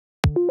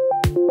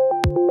Hello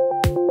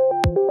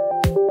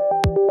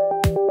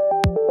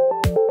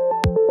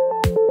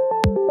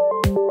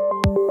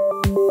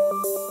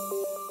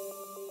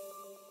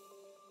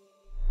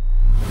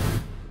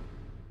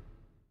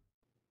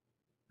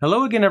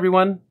again,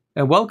 everyone,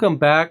 and welcome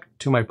back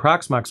to my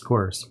Proxmox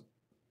course.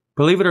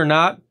 Believe it or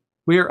not,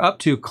 we are up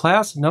to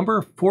class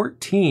number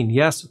 14.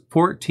 Yes,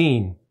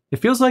 14. It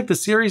feels like the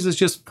series is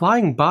just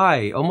flying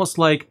by, almost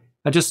like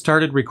I just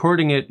started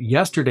recording it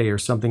yesterday or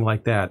something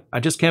like that. I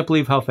just can't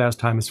believe how fast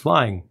time is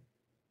flying.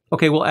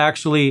 Okay, well,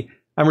 actually,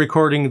 I'm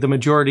recording the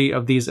majority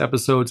of these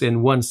episodes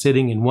in one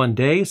sitting in one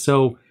day,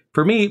 so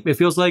for me, it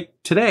feels like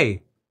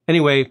today.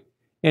 Anyway,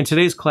 in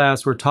today's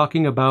class, we're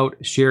talking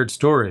about shared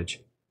storage.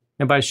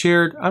 And by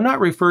shared, I'm not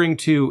referring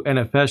to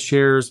NFS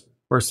shares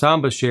or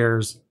Samba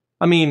shares.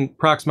 I mean,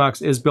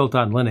 Proxmox is built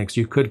on Linux.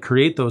 You could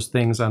create those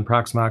things on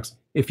Proxmox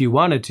if you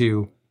wanted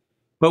to.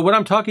 But what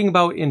I'm talking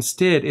about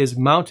instead is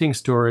mounting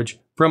storage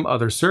from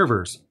other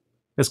servers.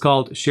 It's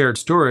called shared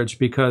storage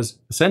because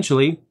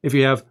essentially, if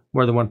you have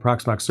more than one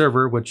Proxmox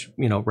server, which,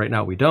 right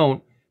now we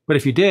don't, but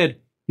if you did,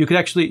 you could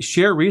actually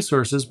share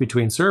resources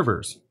between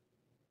servers.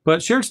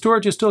 But shared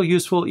storage is still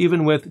useful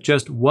even with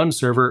just one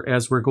server,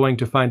 as we're going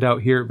to find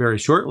out here very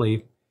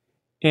shortly.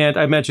 And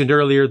I mentioned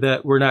earlier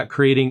that we're not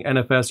creating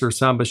NFS or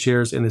Samba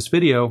shares in this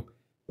video,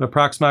 but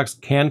Proxmox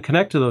can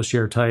connect to those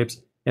share types.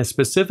 And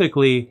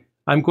specifically,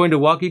 I'm going to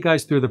walk you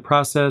guys through the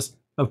process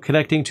of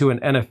connecting to an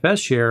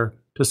NFS share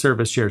to serve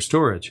as shared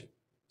storage.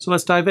 So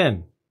let's dive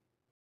in.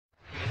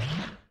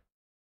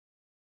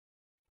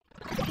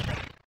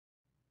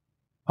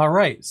 All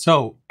right,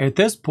 so at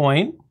this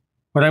point,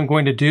 what I'm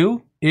going to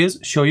do is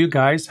show you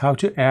guys how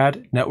to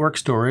add network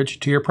storage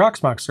to your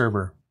Proxmox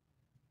server.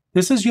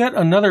 This is yet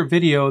another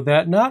video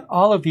that not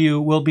all of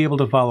you will be able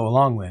to follow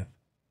along with.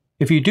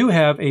 If you do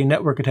have a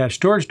network attached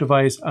storage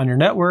device on your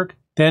network,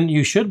 then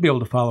you should be able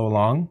to follow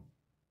along.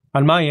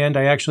 On my end,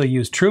 I actually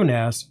use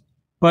TrueNAS,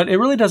 but it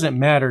really doesn't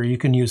matter. You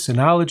can use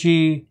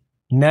Synology,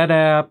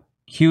 NetApp,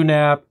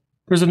 QNAP.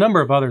 There's a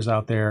number of others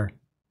out there.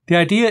 The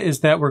idea is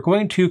that we're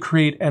going to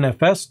create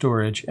NFS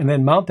storage and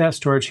then mount that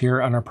storage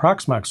here on our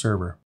Proxmox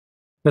server.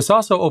 This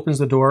also opens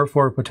the door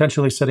for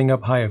potentially setting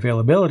up high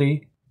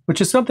availability, which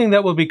is something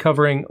that we'll be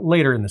covering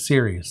later in the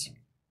series.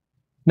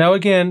 Now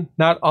again,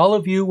 not all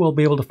of you will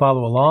be able to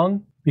follow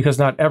along because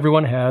not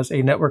everyone has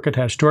a network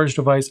attached storage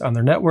device on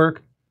their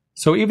network.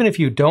 So even if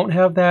you don't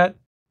have that,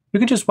 you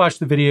can just watch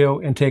the video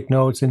and take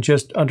notes and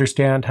just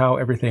understand how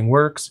everything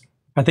works.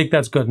 I think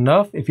that's good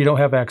enough if you don't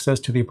have access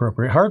to the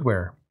appropriate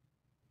hardware.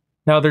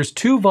 Now there's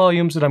two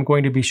volumes that I'm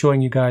going to be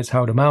showing you guys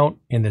how to mount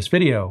in this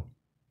video.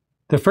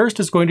 The first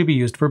is going to be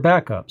used for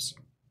backups,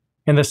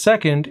 and the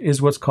second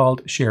is what's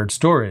called shared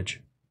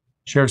storage.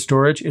 Shared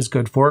storage is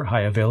good for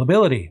high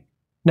availability.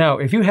 Now,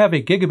 if you have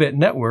a gigabit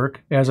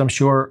network, as I'm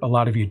sure a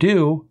lot of you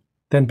do,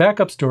 then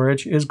backup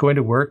storage is going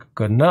to work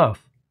good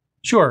enough.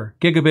 Sure,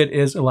 gigabit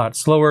is a lot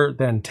slower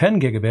than 10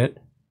 gigabit,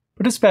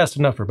 but it's fast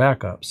enough for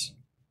backups.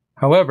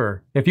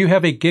 However, if you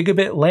have a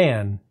gigabit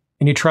LAN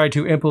and you try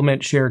to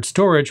implement shared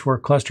storage for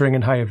clustering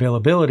and high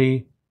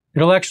availability,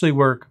 it'll actually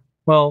work,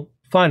 well,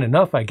 fine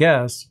enough, I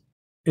guess.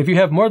 If you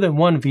have more than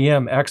one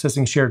VM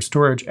accessing shared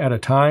storage at a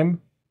time,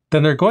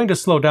 then they're going to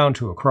slow down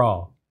to a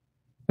crawl.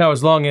 Now,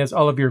 as long as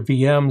all of your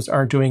VMs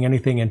aren't doing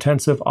anything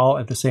intensive all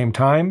at the same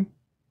time,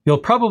 you'll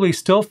probably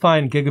still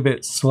find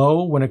gigabit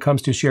slow when it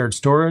comes to shared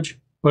storage,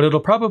 but it'll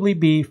probably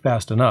be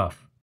fast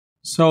enough.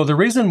 So the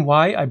reason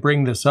why I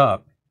bring this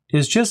up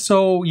is just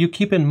so you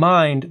keep in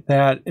mind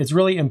that it's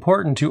really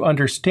important to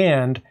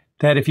understand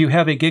that if you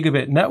have a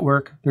gigabit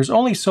network, there's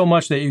only so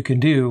much that you can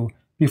do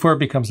before it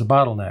becomes a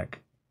bottleneck.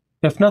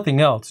 If nothing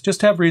else,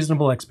 just have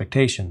reasonable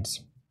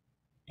expectations.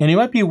 And you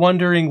might be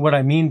wondering what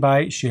I mean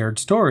by shared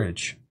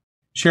storage.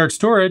 Shared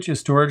storage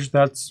is storage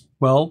that's,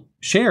 well,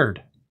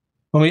 shared.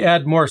 When we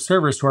add more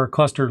servers to our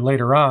cluster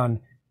later on,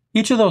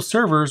 each of those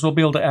servers will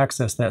be able to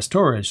access that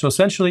storage. So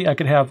essentially, I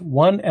could have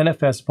one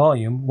NFS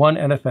volume, one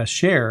NFS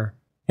share,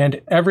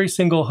 and every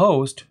single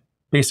host,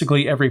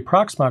 basically every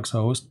Proxmox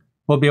host,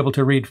 will be able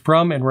to read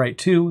from and write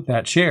to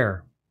that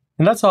share.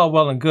 And that's all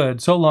well and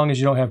good, so long as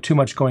you don't have too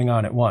much going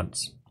on at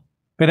once.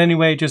 But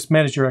anyway, just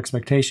manage your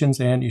expectations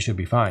and you should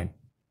be fine.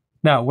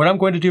 Now, what I'm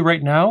going to do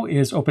right now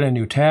is open a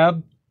new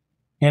tab,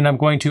 and I'm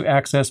going to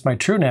access my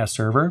TrueNAS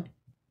server.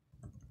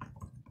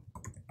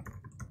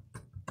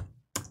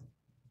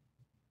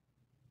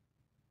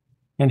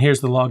 And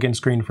here's the login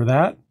screen for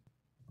that.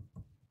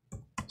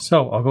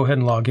 So I'll go ahead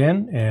and log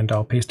in, and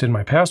I'll paste in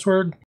my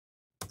password.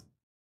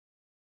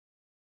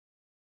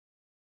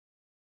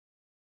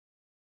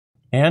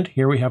 And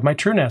here we have my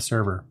TrueNAS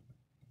server.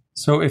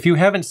 So if you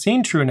haven't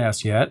seen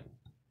TrueNAS yet,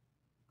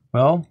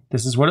 well,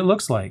 this is what it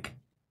looks like.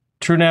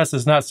 TrueNAS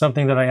is not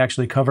something that I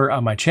actually cover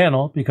on my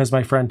channel because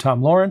my friend Tom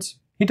Lawrence,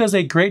 he does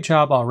a great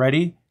job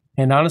already,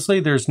 and honestly,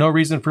 there's no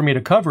reason for me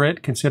to cover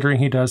it considering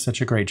he does such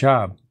a great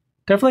job.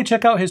 Definitely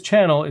check out his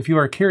channel if you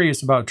are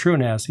curious about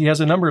TrueNAS. He has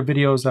a number of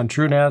videos on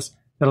TrueNAS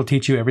that'll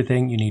teach you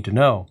everything you need to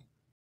know.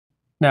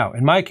 Now,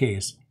 in my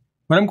case,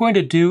 what I'm going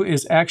to do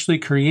is actually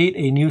create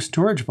a new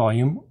storage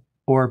volume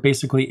or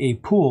basically a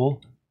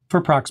pool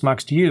for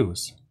Proxmox to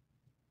use.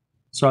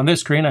 So on this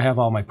screen, I have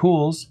all my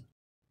pools.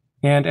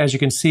 And as you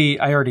can see,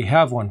 I already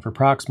have one for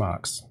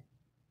Proxmox.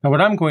 Now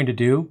what I'm going to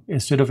do,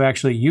 instead of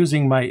actually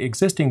using my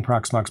existing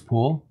Proxmox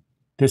pool,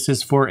 this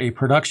is for a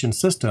production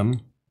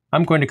system,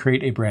 I'm going to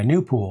create a brand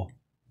new pool.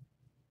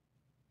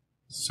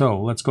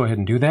 So let's go ahead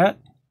and do that.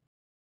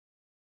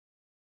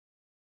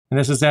 And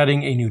this is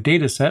adding a new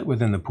data set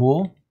within the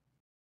pool.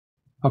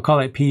 I'll call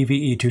it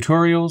PVE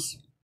Tutorials,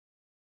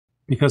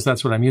 because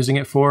that's what I'm using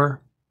it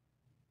for.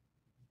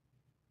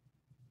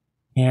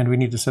 And we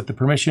need to set the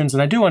permissions.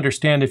 And I do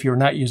understand if you're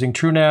not using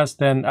TrueNAS,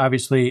 then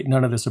obviously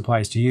none of this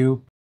applies to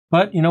you.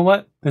 But you know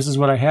what? This is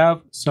what I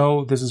have,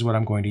 so this is what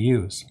I'm going to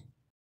use.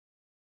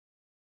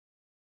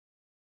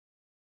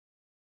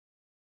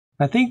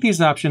 I think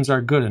these options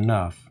are good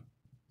enough.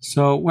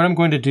 So what I'm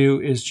going to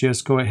do is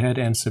just go ahead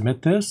and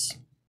submit this.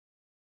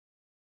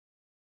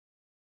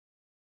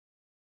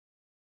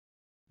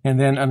 And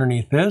then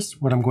underneath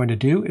this, what I'm going to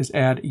do is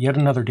add yet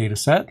another data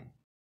set.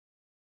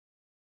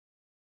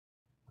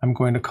 I'm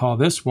going to call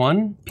this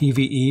one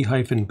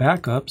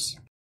PVE-backups,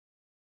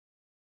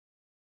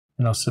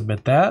 and I'll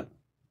submit that.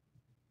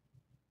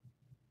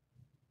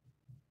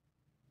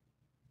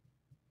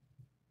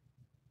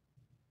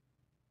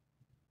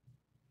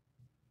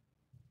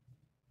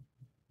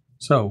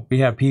 So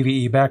we have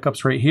PVE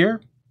backups right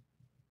here,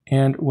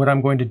 and what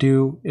I'm going to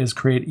do is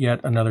create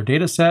yet another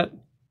data set,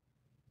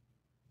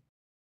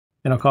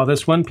 and I'll call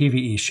this one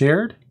PVE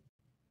shared.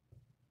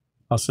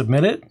 I'll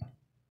submit it.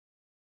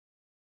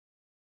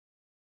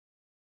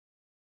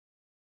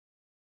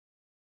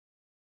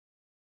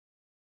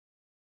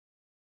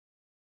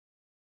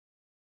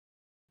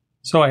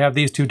 So I have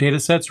these two data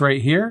sets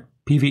right here,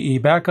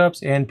 PVE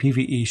backups and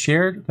PVE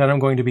shared, that I'm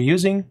going to be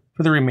using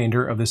for the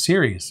remainder of the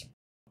series.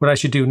 What I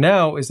should do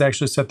now is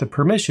actually set the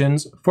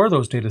permissions for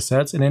those data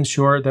sets and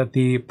ensure that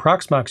the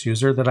Proxmox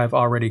user that I've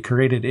already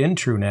created in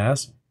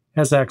TrueNAS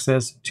has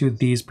access to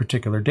these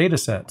particular data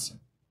sets.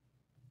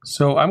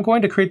 So I'm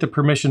going to create the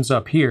permissions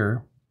up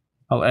here.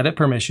 I'll edit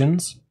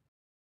permissions.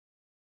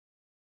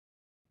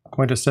 I'm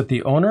going to set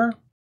the owner.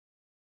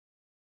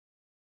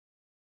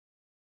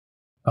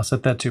 I'll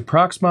set that to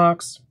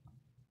Proxmox.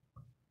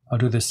 I'll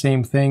do the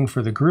same thing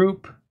for the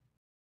group.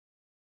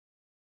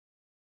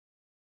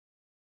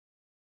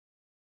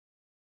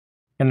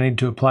 And I need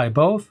to apply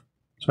both.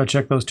 So I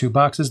check those two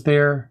boxes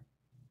there.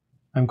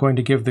 I'm going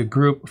to give the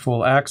group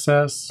full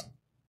access.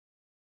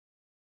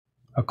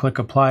 I'll click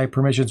Apply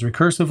Permissions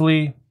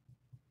recursively.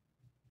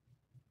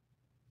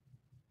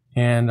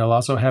 And I'll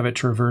also have it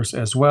traverse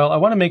as well. I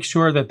want to make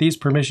sure that these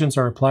permissions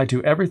are applied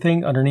to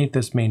everything underneath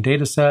this main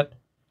data set.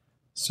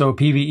 So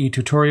PVE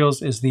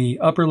Tutorials is the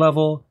upper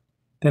level,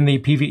 then the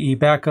PVE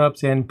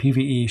backups and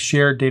PVE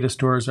shared data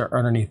stores are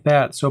underneath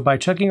that. So by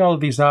checking all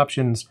of these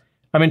options,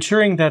 I'm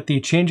ensuring that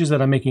the changes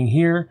that I'm making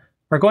here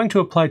are going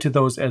to apply to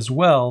those as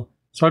well,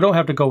 so I don't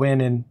have to go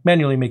in and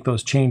manually make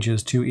those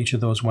changes to each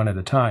of those one at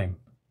a time.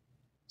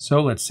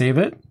 So let's save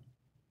it.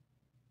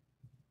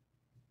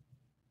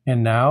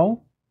 And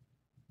now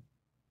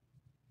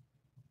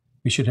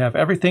we should have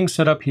everything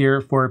set up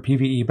here for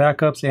PVE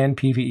backups and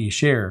PVE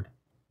shared.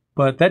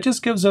 But that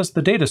just gives us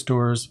the data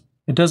stores.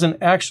 It doesn't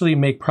actually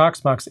make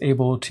Proxmox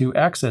able to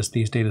access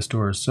these data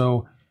stores.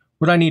 So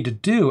what I need to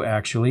do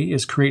actually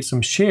is create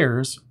some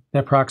shares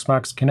that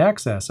Proxmox can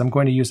access. I'm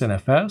going to use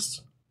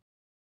NFS.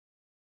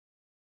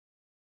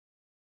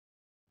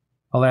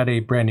 I'll add a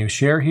brand new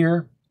share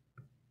here.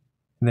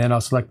 And then I'll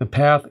select the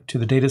path to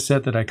the data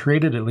set that I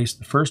created, at least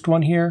the first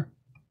one here.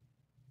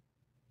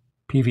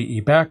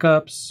 PVE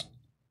backups.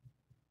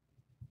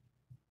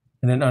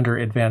 And then under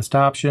advanced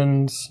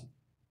options,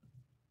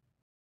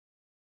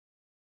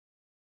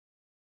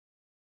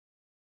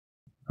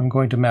 I'm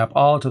going to map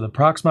all to the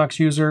Proxmox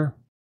user.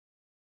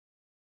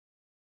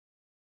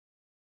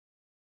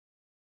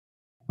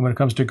 And when it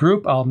comes to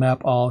group, I'll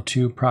map all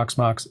to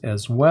Proxmox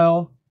as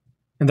well.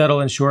 And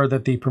that'll ensure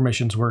that the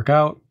permissions work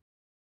out.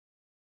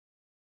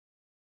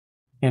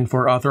 And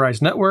for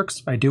authorized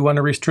networks, I do want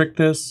to restrict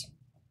this.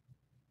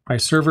 My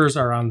servers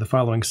are on the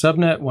following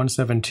subnet,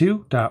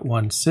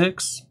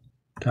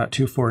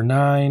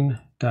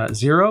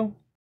 172.16.249.0.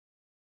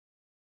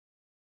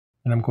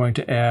 And I'm going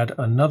to add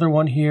another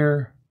one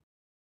here,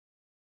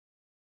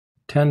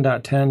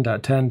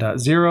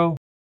 10.10.10.0,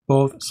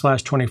 both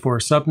 /24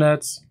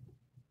 subnets.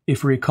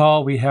 If you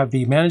recall, we have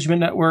the management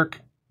network,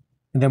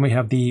 and then we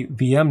have the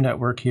VM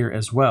network here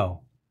as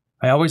well.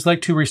 I always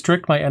like to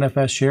restrict my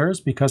NFS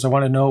shares because I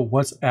want to know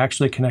what's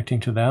actually connecting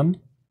to them.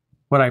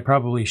 What I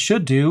probably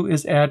should do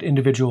is add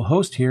individual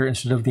hosts here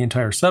instead of the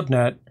entire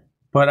subnet,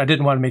 but I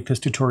didn't want to make this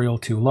tutorial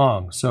too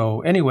long.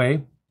 So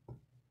anyway,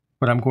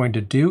 what I'm going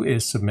to do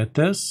is submit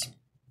this.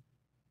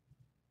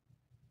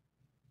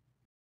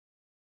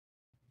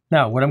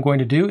 Now, what I'm going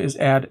to do is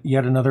add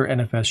yet another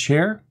NFS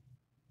share,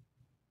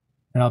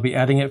 and I'll be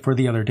adding it for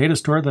the other data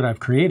store that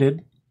I've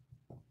created.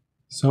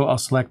 So I'll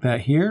select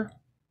that here.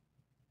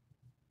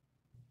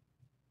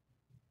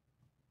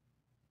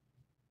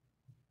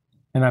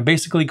 And I'm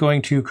basically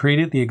going to create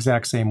it the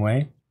exact same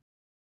way.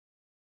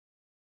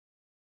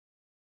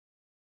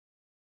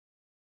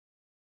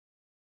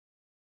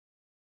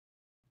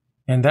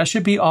 And that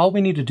should be all we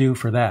need to do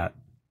for that.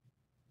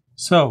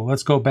 So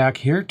let's go back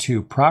here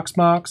to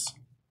Proxmox.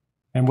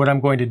 And what I'm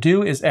going to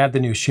do is add the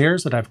new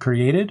shares that I've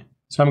created.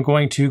 So I'm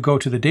going to go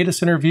to the data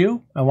center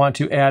view. I want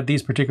to add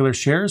these particular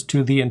shares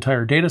to the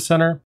entire data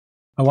center.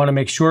 I want to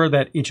make sure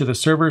that each of the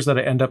servers that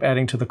I end up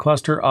adding to the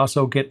cluster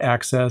also get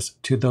access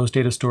to those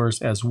data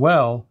stores as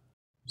well.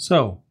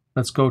 So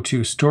let's go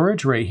to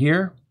storage right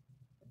here.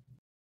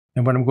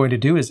 And what I'm going to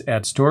do is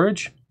add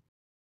storage.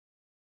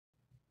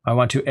 I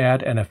want to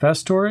add NFS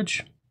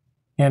storage.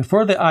 And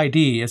for the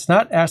ID, it's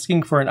not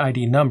asking for an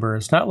ID number.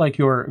 It's not like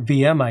your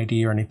VM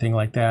ID or anything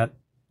like that.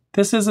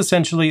 This is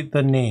essentially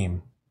the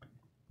name.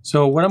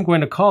 So what I'm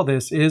going to call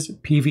this is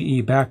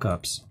PVE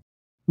backups.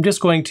 I'm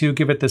just going to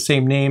give it the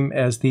same name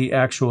as the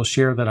actual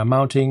share that I'm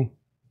mounting,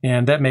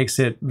 and that makes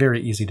it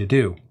very easy to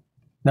do.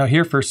 Now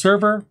here for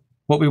server,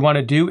 what we want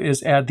to do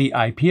is add the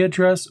IP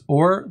address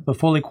or the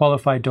fully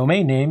qualified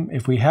domain name,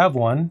 if we have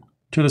one,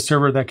 to the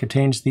server that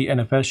contains the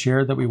NFS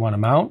share that we want to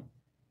mount.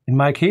 In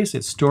my case,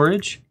 it's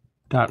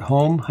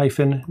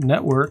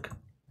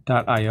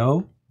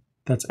storage.home-network.io.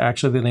 That's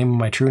actually the name of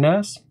my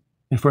TrueNAS.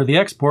 And for the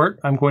export,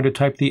 I'm going to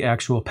type the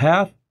actual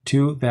path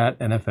to that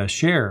NFS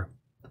share.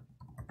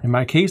 In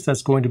my case,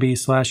 that's going to be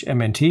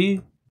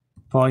 /mnt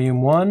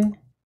volume1.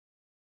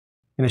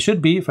 And it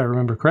should be, if I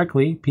remember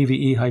correctly,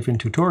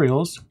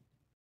 PVE-tutorials.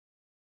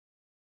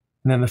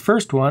 And then the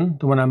first one,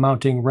 the one I'm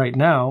mounting right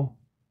now,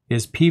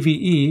 is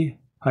PVE-backups.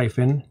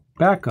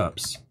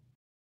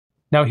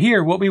 Now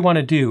here, what we want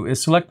to do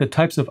is select the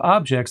types of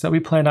objects that we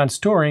plan on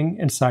storing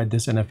inside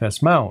this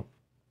NFS mount.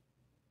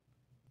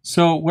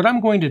 So what I'm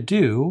going to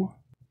do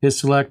is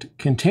select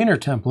container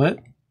template,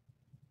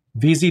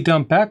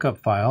 vzdump backup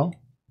file,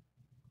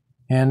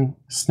 and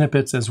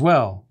snippets as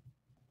well.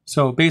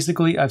 So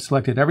basically, I've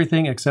selected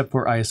everything except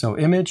for ISO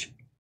image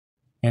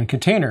and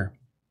container.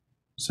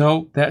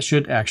 So that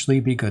should actually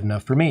be good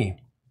enough for me.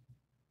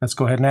 Let's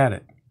go ahead and add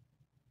it.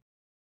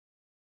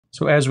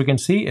 So as we can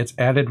see, it's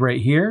added right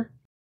here.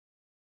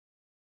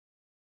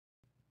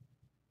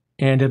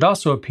 And it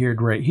also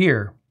appeared right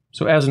here.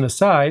 So as an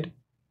aside,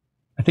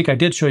 I think I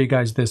did show you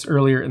guys this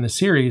earlier in the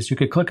series. You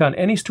could click on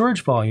any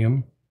storage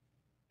volume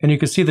and you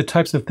can see the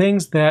types of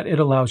things that it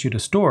allows you to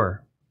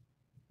store.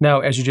 Now,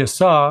 as you just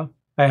saw,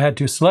 I had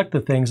to select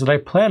the things that I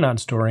plan on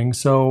storing,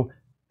 so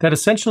that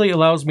essentially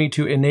allows me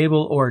to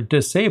enable or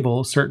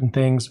disable certain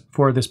things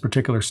for this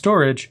particular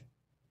storage.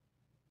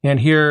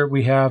 And here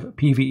we have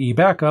PVE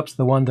backups,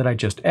 the one that I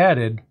just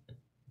added.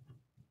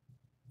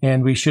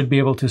 And we should be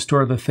able to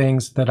store the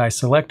things that I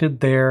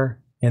selected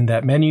there in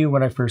that menu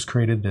when I first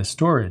created this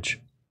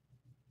storage.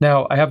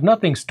 Now, I have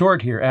nothing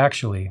stored here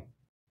actually.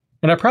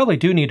 And I probably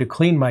do need to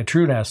clean my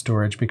TrueNAS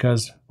storage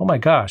because, oh my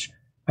gosh,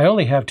 I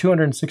only have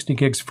 260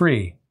 gigs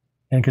free.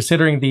 And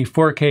considering the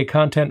 4K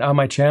content on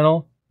my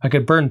channel, I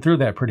could burn through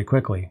that pretty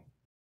quickly.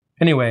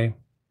 Anyway,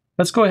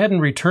 let's go ahead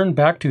and return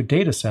back to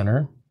Data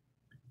Center.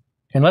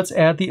 And let's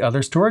add the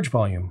other storage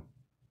volume.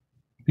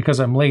 Because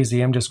I'm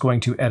lazy, I'm just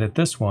going to edit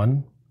this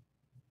one.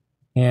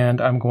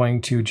 And I'm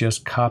going to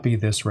just copy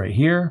this right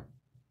here.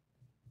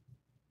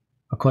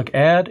 I'll click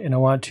Add, and I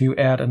want to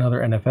add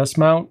another NFS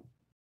mount.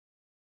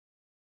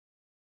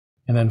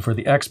 And then for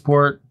the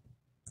export,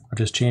 I'll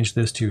just change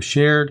this to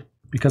shared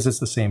because it's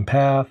the same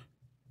path.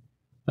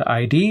 The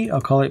ID,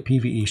 I'll call it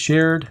PVE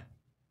shared.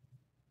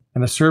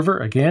 And the server,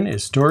 again,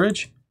 is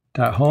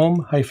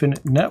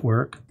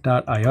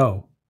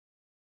storage.home-network.io.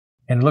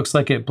 And it looks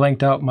like it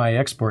blanked out my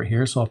export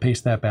here, so I'll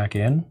paste that back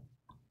in.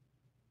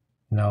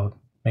 And I'll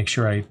make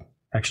sure I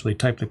actually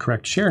type the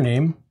correct share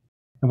name.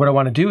 And what I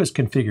want to do is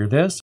configure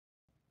this.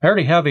 I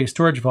already have a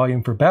storage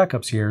volume for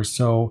backups here,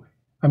 so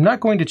I'm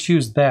not going to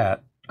choose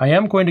that. I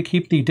am going to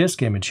keep the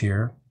disk image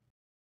here.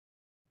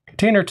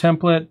 Container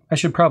template, I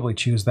should probably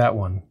choose that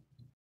one.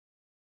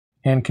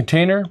 And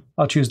container,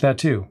 I'll choose that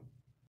too.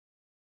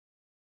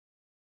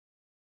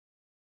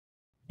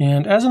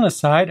 And as an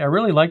aside, I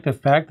really like the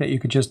fact that you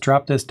could just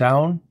drop this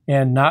down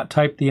and not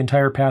type the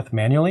entire path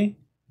manually.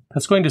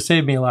 That's going to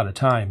save me a lot of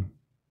time.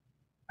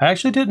 I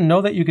actually didn't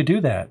know that you could do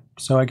that,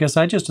 so I guess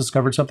I just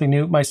discovered something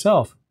new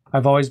myself.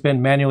 I've always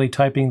been manually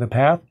typing the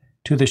path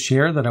to the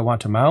share that I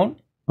want to mount,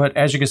 but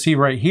as you can see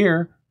right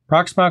here,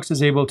 Proxmox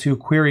is able to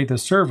query the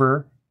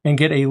server and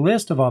get a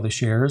list of all the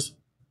shares.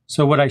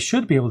 So what I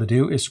should be able to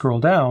do is scroll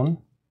down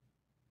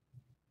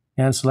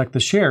and select the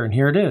share, and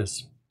here it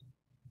is.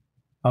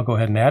 I'll go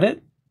ahead and add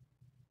it.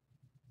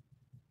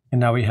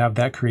 And now we have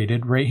that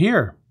created right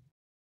here.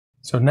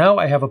 So now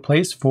I have a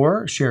place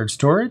for shared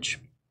storage.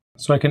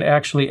 So I can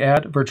actually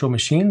add virtual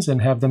machines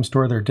and have them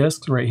store their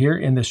disks right here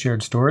in the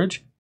shared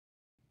storage.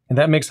 And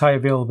that makes high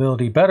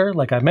availability better,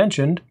 like I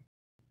mentioned,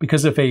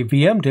 because if a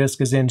VM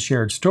disk is in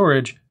shared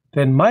storage,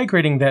 then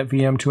migrating that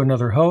VM to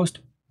another host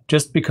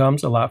just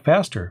becomes a lot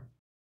faster.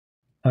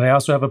 And I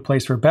also have a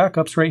place for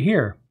backups right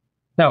here.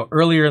 Now,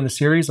 earlier in the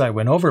series, I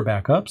went over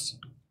backups.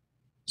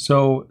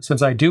 So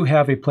since I do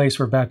have a place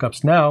for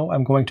backups now,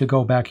 I'm going to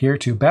go back here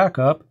to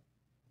backup.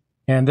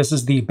 And this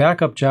is the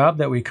backup job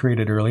that we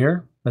created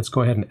earlier. Let's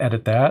go ahead and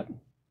edit that.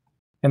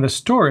 And the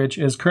storage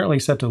is currently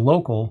set to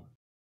local.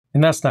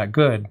 and that's not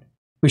good.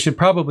 We should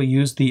probably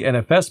use the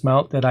NFS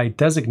mount that I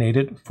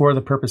designated for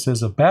the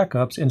purposes of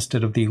backups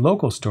instead of the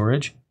local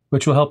storage,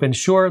 which will help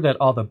ensure that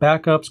all the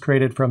backups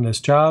created from this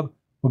job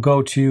will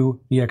go to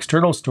the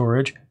external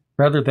storage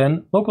rather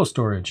than local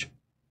storage.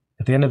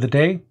 At the end of the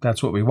day,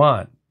 that's what we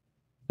want.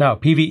 Now,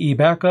 PVE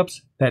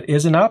backups, that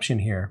is an option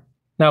here.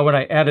 Now, when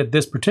I added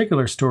this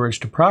particular storage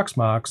to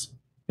Proxmox,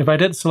 if I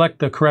didn't select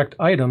the correct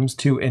items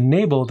to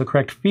enable the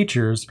correct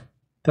features,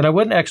 then I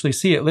wouldn't actually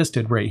see it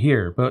listed right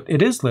here, but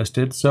it is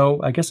listed, so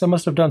I guess I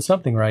must have done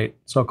something right.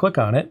 So I'll click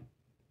on it.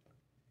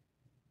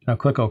 Now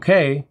click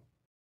OK.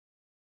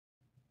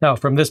 Now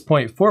from this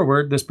point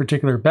forward, this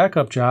particular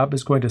backup job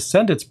is going to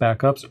send its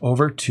backups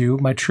over to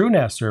my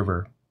TrueNAS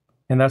server,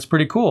 and that's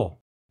pretty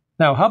cool.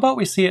 Now how about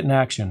we see it in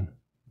action?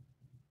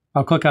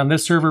 I'll click on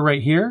this server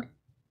right here,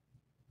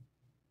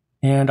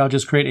 and I'll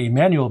just create a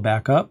manual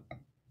backup.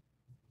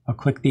 I'll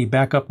click the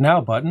Backup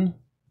Now button.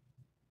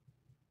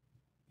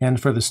 And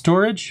for the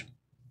storage,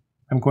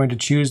 I'm going to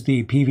choose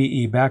the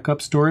PVE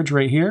backup storage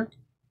right here.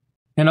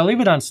 And I'll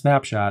leave it on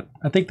snapshot.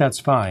 I think that's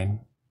fine.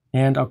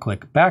 And I'll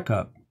click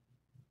Backup.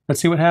 Let's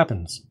see what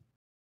happens.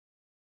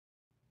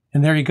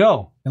 And there you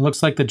go. It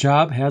looks like the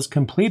job has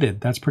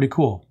completed. That's pretty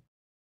cool.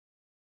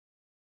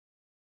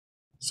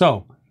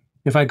 So,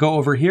 if I go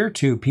over here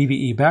to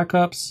PVE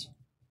backups,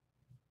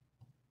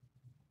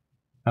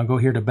 I'll go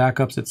here to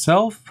backups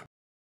itself.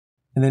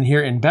 And then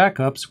here in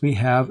backups, we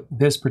have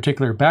this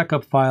particular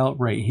backup file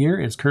right here.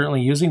 It's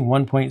currently using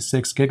 1.6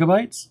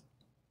 gigabytes.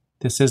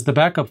 This is the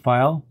backup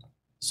file,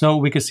 so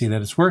we can see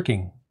that it's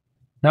working.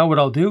 Now what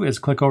I'll do is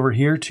click over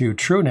here to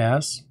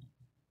TrueNAS.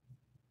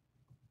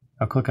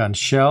 I'll click on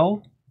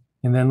Shell,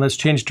 and then let's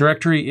change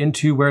directory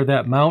into where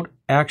that mount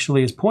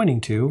actually is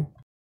pointing to.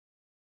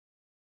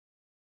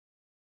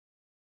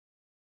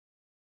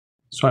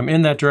 So I'm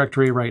in that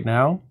directory right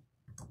now.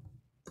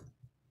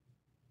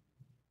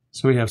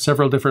 So we have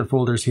several different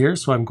folders here,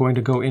 so I'm going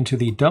to go into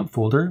the dump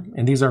folder,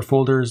 and these are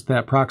folders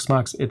that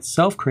Proxmox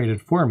itself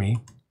created for me.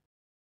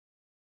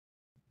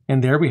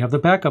 And there we have the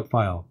backup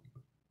file.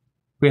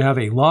 We have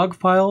a log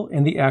file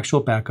and the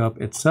actual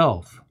backup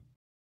itself.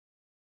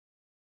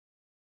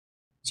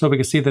 So we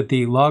can see that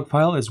the log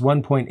file is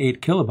 1.8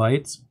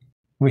 kilobytes.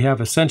 We have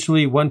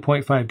essentially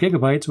 1.5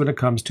 gigabytes when it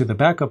comes to the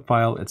backup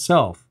file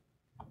itself.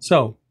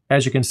 So,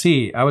 as you can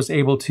see, I was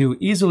able to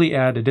easily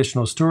add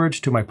additional storage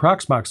to my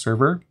Proxmox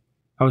server.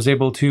 I was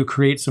able to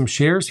create some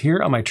shares here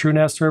on my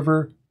TrueNAS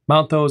server,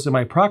 mount those in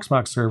my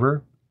Proxmox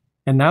server,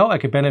 and now I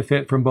can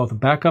benefit from both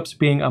backups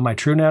being on my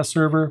TrueNAS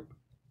server,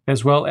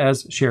 as well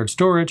as shared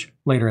storage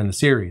later in the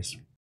series.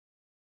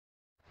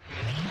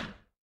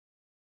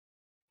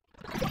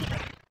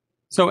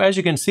 So as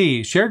you can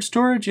see, shared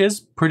storage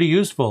is pretty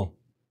useful,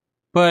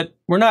 but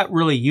we're not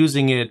really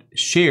using it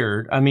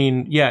shared. I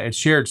mean, yeah, it's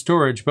shared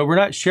storage, but we're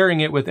not sharing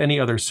it with any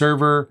other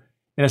server,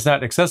 and it's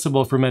not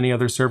accessible from any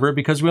other server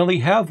because we only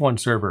have one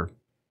server.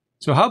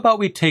 So how about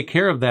we take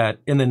care of that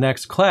in the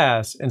next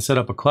class and set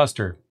up a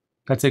cluster?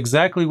 That's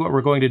exactly what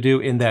we're going to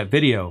do in that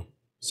video.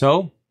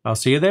 So I'll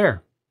see you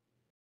there.